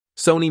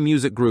Sony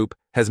Music Group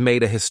has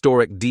made a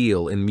historic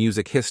deal in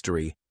music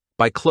history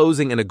by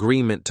closing an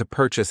agreement to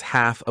purchase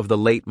half of the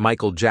late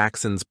Michael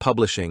Jackson's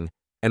publishing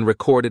and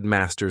recorded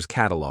masters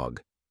catalog.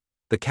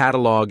 The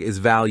catalog is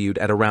valued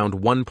at around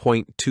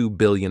 $1.2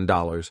 billion,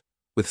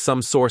 with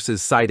some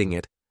sources citing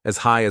it as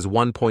high as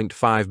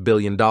 $1.5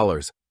 billion.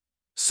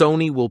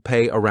 Sony will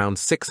pay around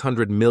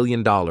 $600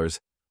 million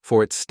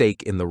for its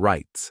stake in the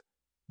rights.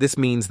 This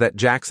means that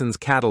Jackson's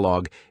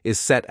catalog is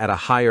set at a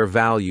higher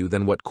value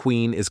than what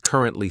Queen is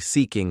currently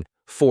seeking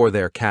for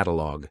their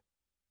catalog.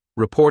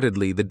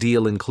 Reportedly, the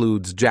deal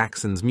includes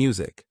Jackson's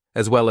music,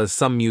 as well as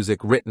some music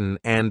written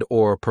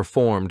and/or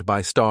performed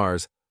by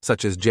stars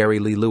such as Jerry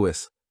Lee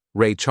Lewis,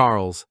 Ray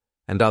Charles,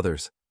 and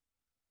others.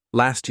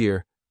 Last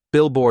year,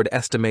 Billboard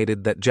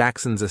estimated that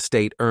Jackson's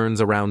estate earns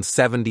around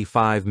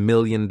 $75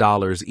 million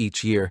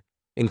each year,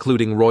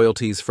 including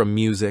royalties from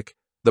music,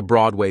 the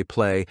Broadway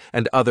play,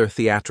 and other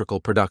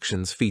theatrical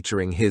productions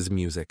featuring his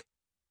music.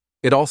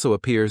 It also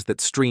appears that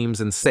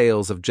streams and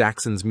sales of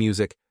Jackson's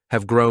music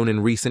have grown in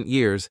recent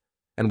years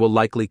and will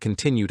likely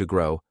continue to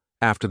grow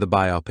after the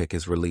biopic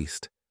is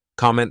released.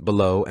 Comment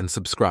below and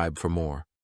subscribe for more.